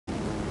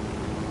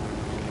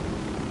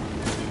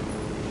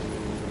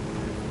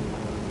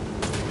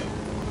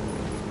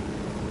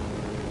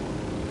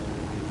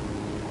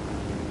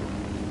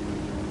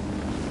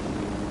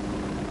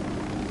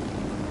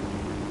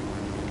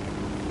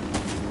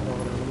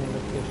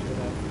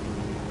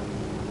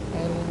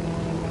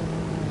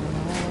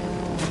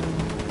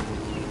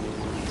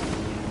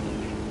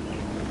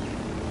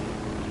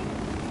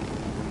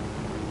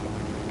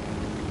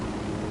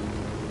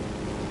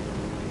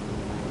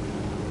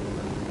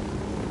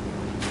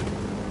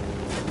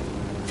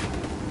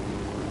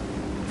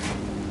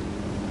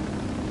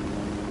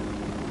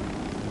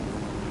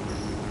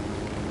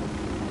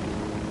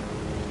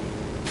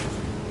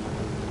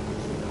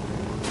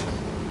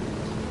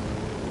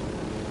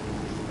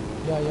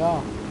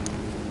yo.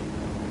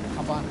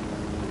 Hop on.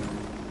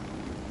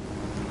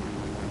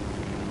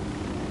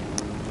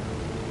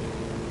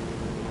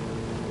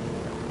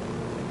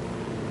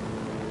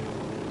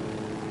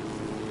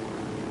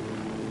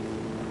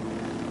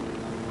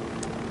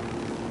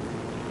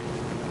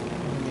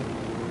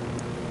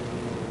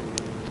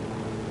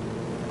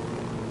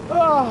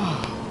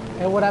 Oh.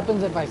 And what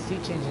happens if I see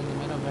change in the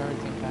middle of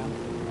everything, fam?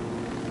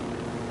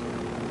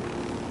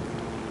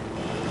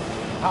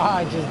 Ah,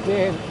 I just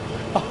did.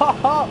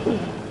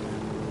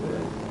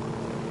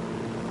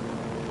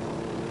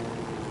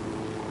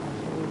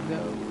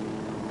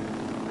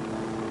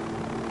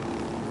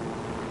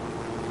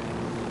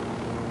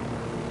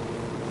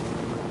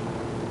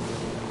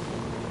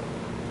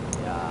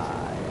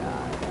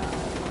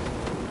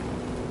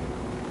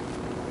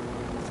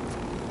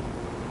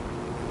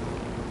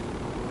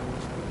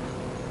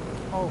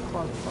 Oh,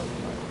 fuck.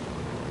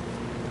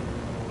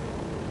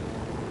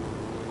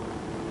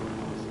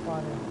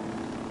 Spotted.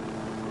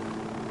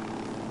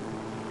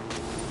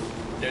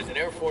 There's an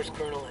Air Force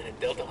colonel and a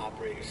Delta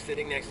operator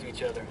sitting next to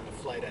each other on a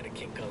flight out of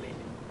King Khalid.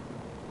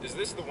 Is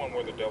this the one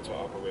where the Delta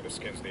operator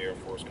skins the Air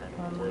Force colonel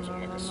and wears him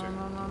like a suit?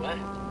 What?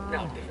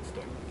 No, different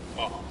story.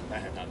 Oh,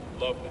 man, I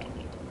love that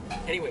one.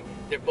 Anyway,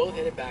 they're both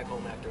headed back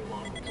home after a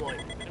long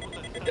deployment.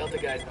 The Delta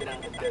guy's been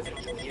out in the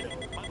desert doing, you know,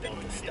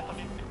 Delta stuff.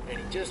 And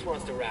he just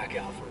wants to rack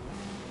out for it.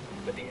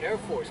 But the Air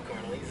Force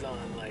colonel, he's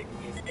on, like,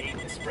 his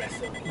 8th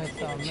espresso.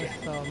 Misto.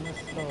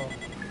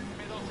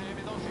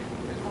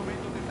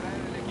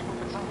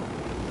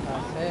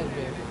 That's it,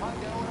 baby.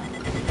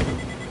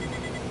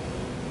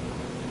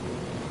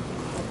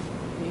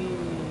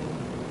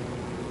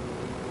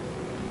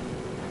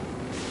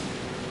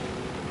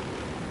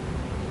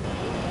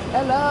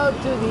 Hello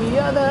to the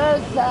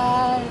other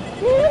side.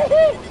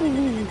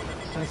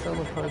 Nice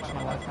little perch.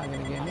 My wife's not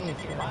gonna get me.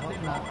 Shit, I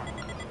hope not.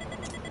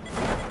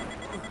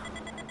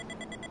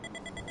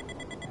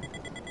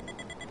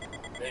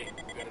 Hey,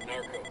 we got a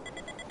narco.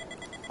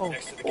 Oh,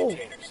 Next to the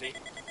container, see?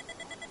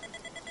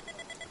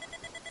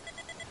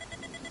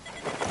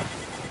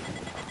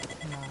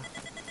 Nah.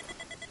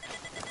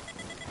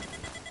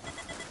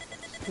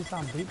 Keeps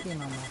on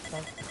beeping on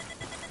myself.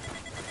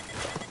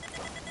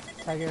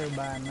 Tag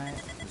everybody, man.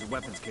 There's a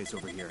weapons case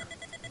over here.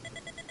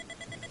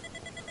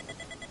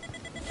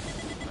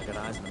 I got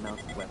eyes on a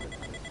mounted weapon.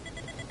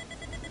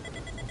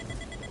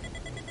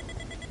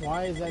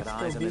 Why is that got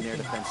still eyes on an air beeping?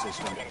 defense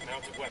system. Got a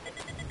mounted weapon.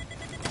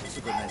 This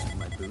will go nice with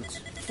my boots.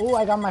 Oh,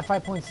 I got my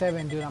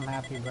 5.7, dude. I'm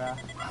happy, bruh.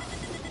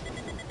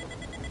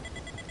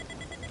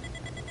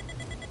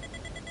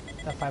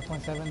 That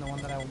 5.7, the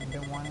one that I've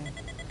been wanting.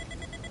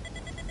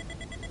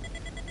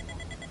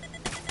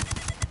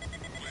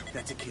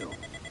 That's a kill.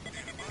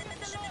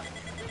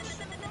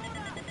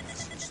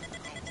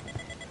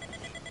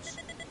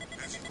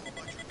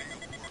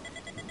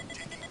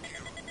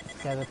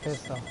 Yeah, the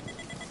pistol.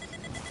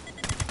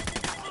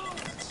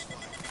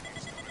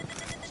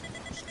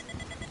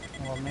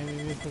 Well, maybe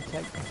we could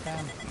check the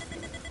fam.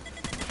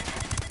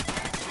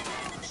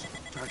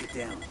 Target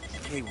down.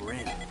 Okay, we're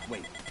in.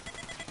 Wait.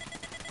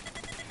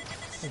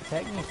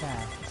 Protect me,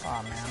 fam.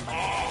 Oh man,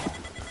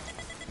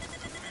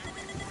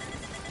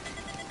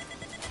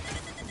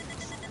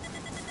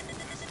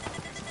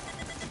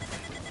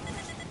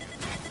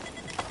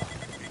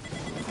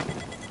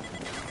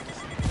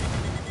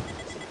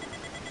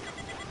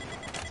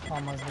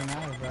 almost been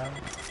out, bro.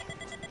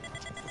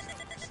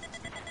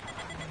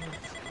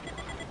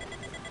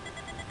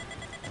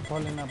 I'm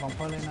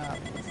pulling up.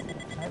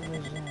 Night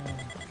vision.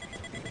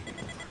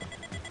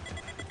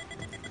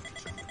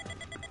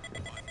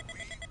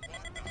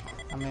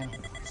 I'm in.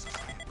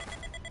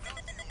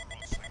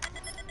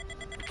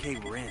 Okay,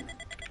 we're in.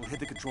 We'll hit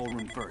the control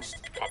room first.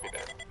 Copy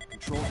that.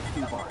 Control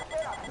the bar.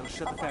 That'll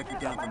shut the factory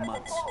down for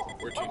months.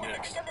 Where to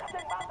next?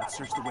 Let's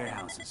search the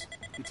warehouses.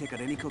 We take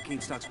out any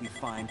cocaine stocks we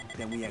find,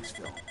 then we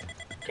exfil.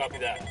 Copy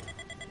that.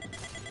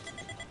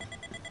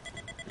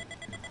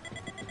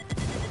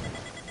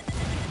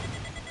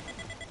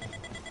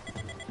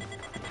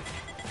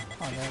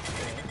 Oh, that's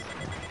good.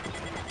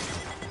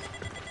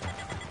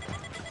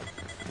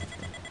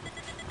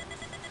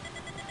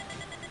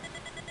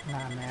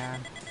 Nah, man.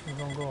 We're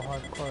gonna go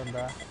hardcore,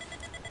 bro.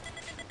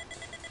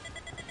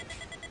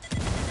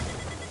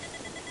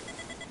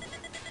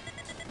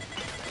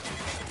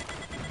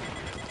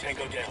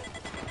 Tango down.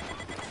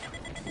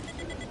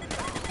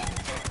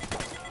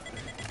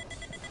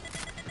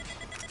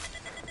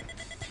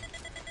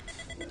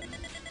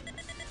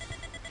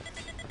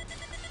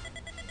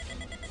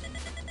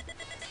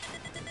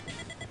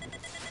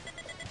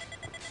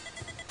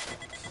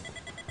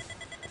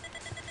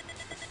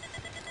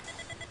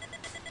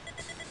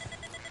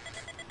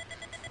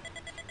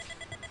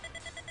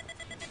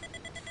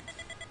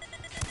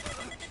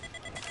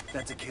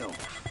 That's a kill.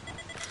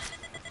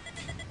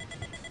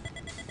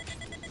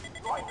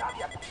 No hay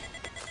nadie aquí.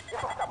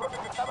 Esos cabrones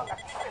que estaban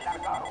aquí se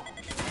largaron.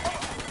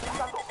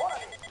 Pasando,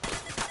 órale.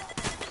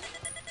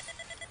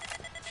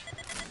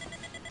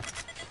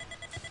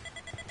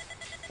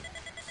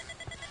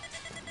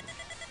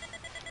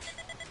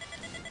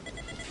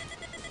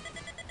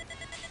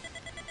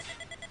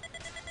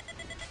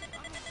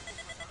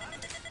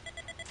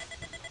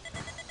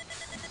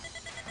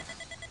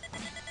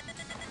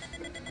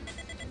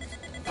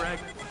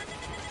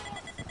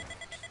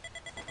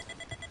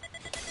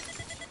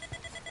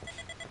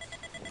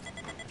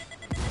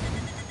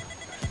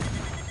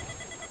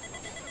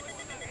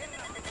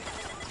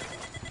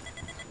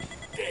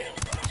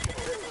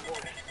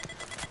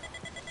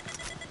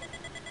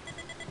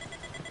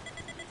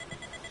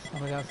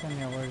 else in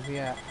there. Where's he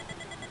at?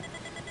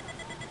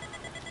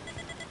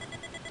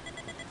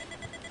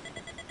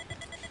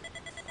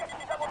 ¿Qué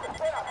chingados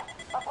esperas?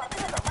 A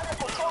partir de la madre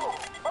con todo.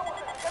 Vamos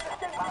a enseñarles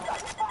quién manda.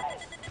 ¡Disparen!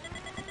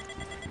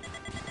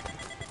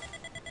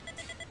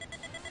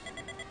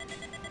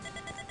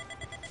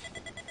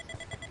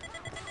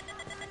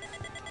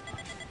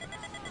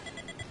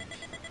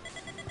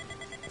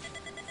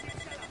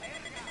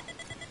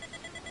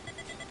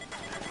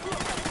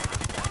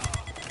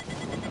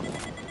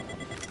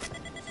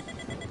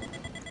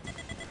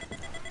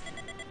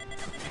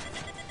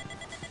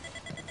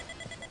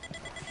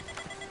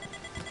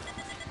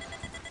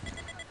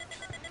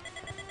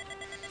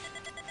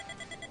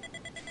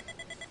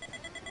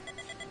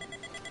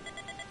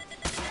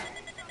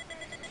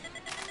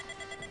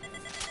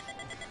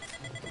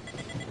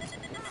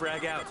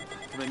 Frag out.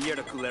 From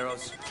mierda,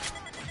 culeros.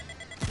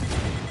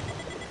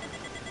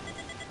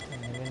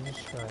 Didn't even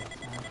destroy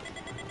it, man.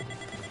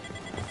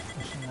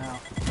 Pushing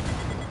out.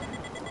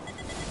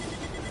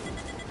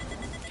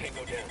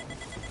 Tango down.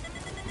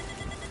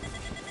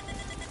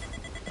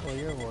 Oh,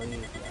 you're boy.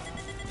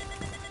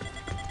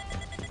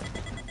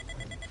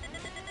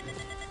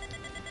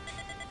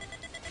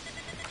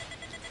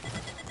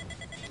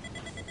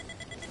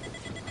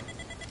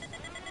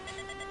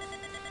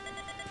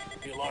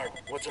 The alarm.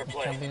 What's our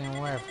play? Jumping in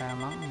where,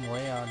 fam? I'm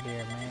way out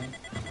there, man.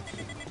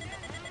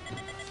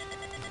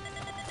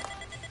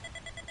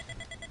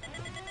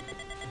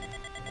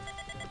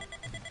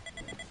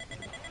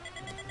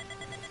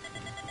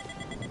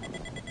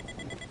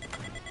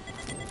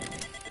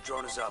 The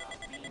drone is up.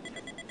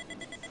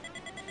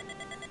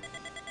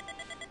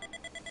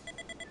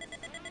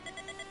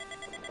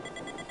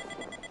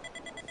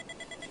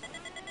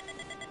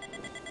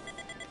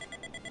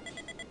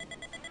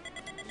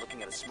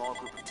 Looking at a small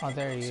group of Oh,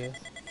 there he tangos. is.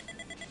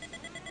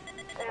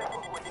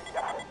 Esos güeyes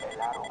ya se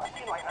pelaron.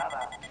 Aquí no hay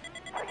nada.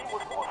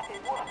 Seguimos bosque y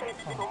bosque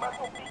y nomás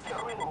un pinche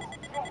ruido. Y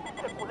un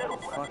pinche culero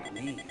por aquí. Fuck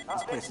me.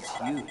 This place is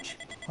huge.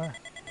 Where?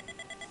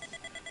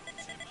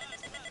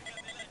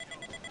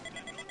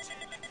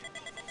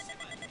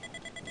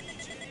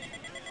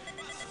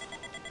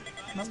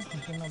 Nope,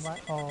 there's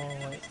nobody. Oh,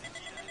 wait.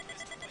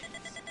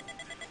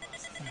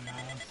 Oh, no, I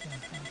see him.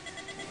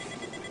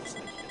 See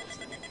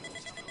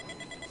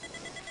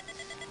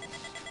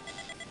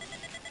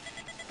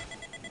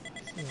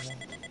him.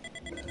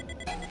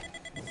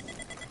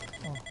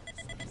 Oh.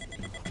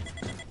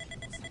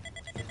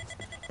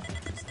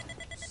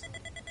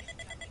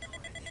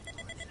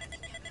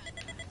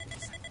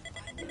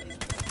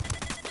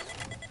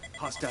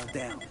 Hostile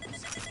down.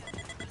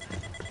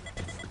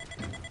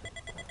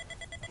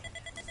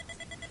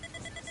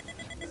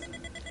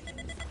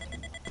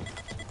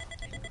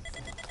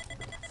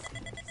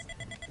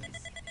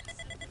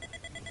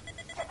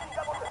 ¿Qué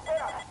chingados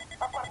esperas?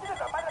 A partir de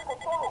la madre con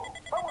todo.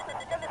 Vamos a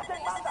enseñarles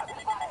quién manda.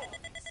 ¡Disparen!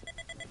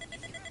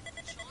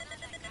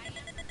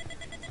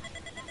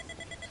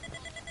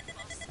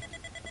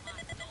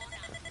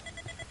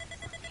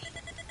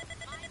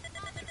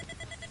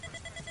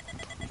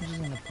 I'm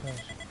just gonna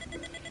push.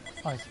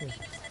 Oh, I see.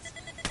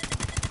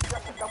 Ya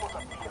sacamos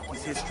las pinches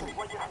It's history.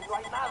 güeyes y no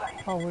hay nada ahí.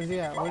 Oh, where's he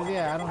at? Where's he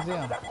at? I don't see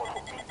him. Con su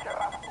pinche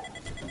rastro.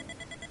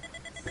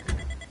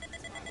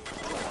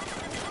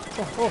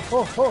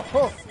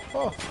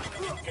 Oh.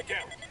 Get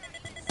down.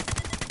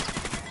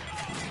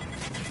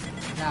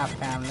 Nah,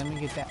 fam, let me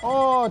get that.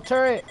 Oh,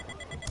 turret!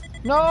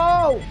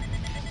 No!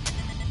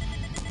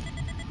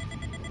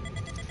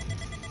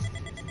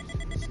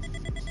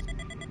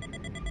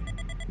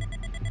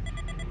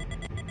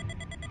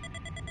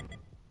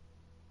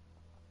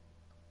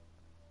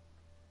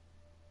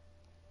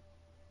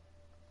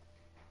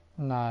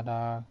 Nah,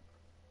 dog.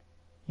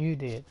 You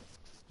did.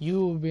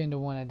 You been the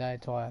one that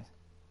died twice.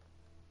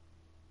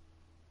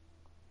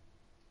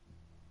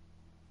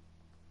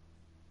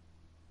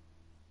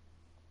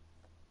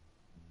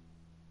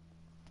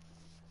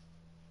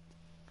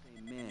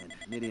 Hey man,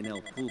 Nitty and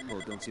El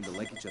Pulpo don't seem to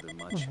like each other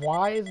much.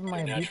 Why is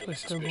my They're beeper naturally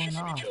still suspicious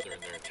going of off? each other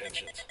and their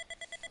intentions.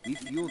 We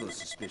fuel those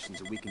suspicions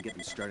so we can get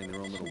them starting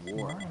their own little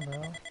war. Why,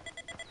 bro?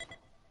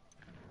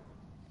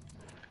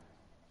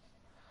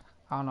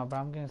 I don't know, but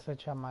I'm gonna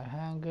switch out my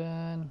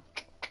handgun.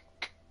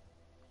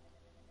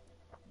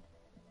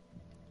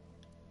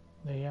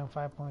 The young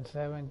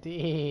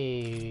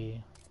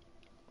 5.7D.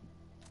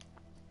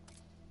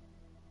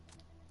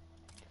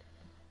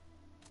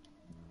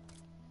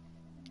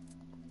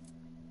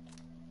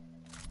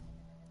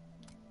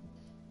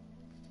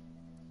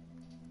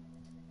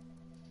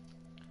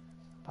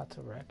 About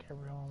to wreck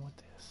everyone with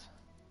this.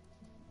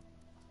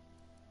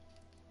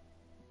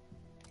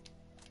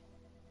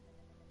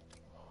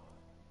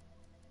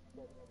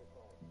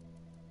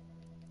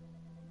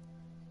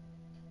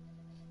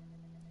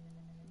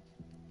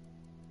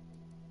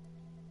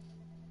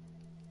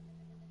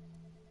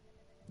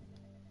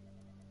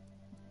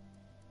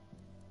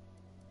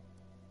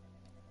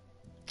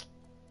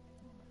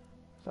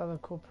 Those other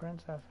cool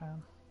prints I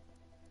found.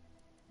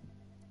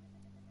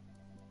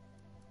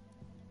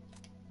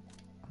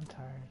 I'm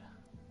tired.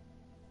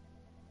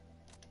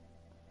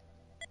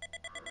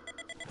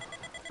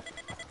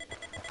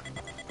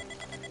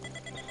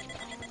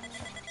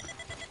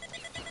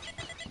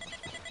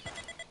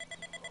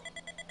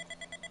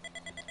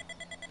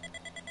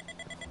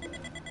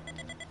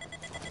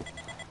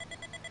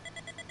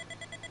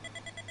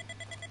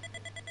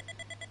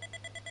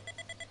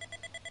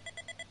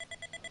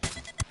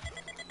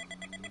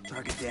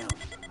 Target down.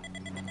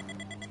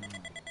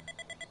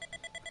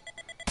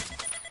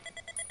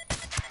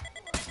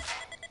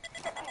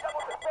 ¿Qué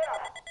chingados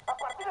esperas? A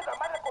partir de la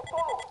madre con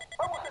todo.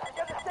 Vamos a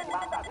enseñarles quién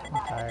manda. I'm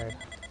tired.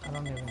 I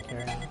don't even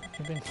care.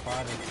 You've been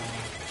spotted.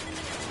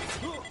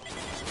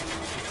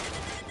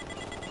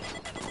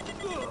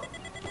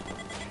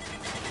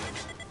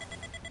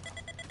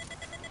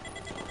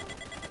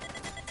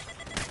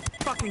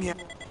 Fucking hell.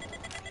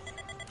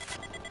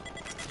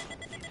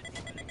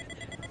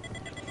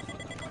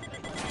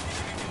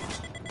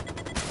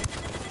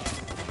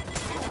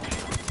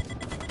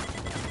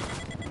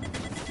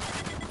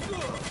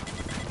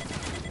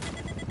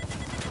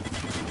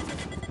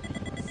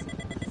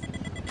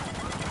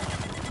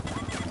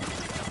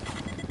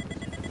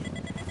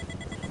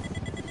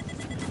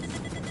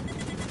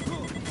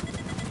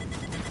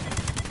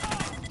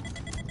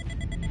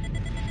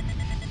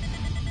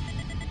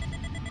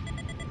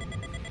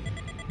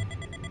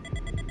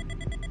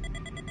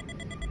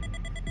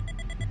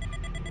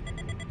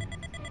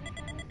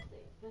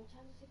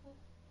 Plancharlos, hijo.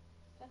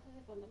 Trata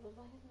de cuando los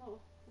bajes no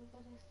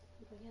pases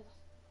enrollados.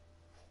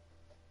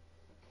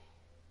 Ok.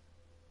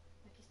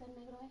 Aquí está el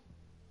negro,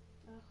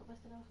 abajo, va a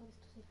estar abajo de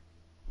estos, mira.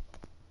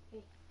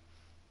 Ok.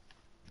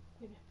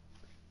 Muy bien.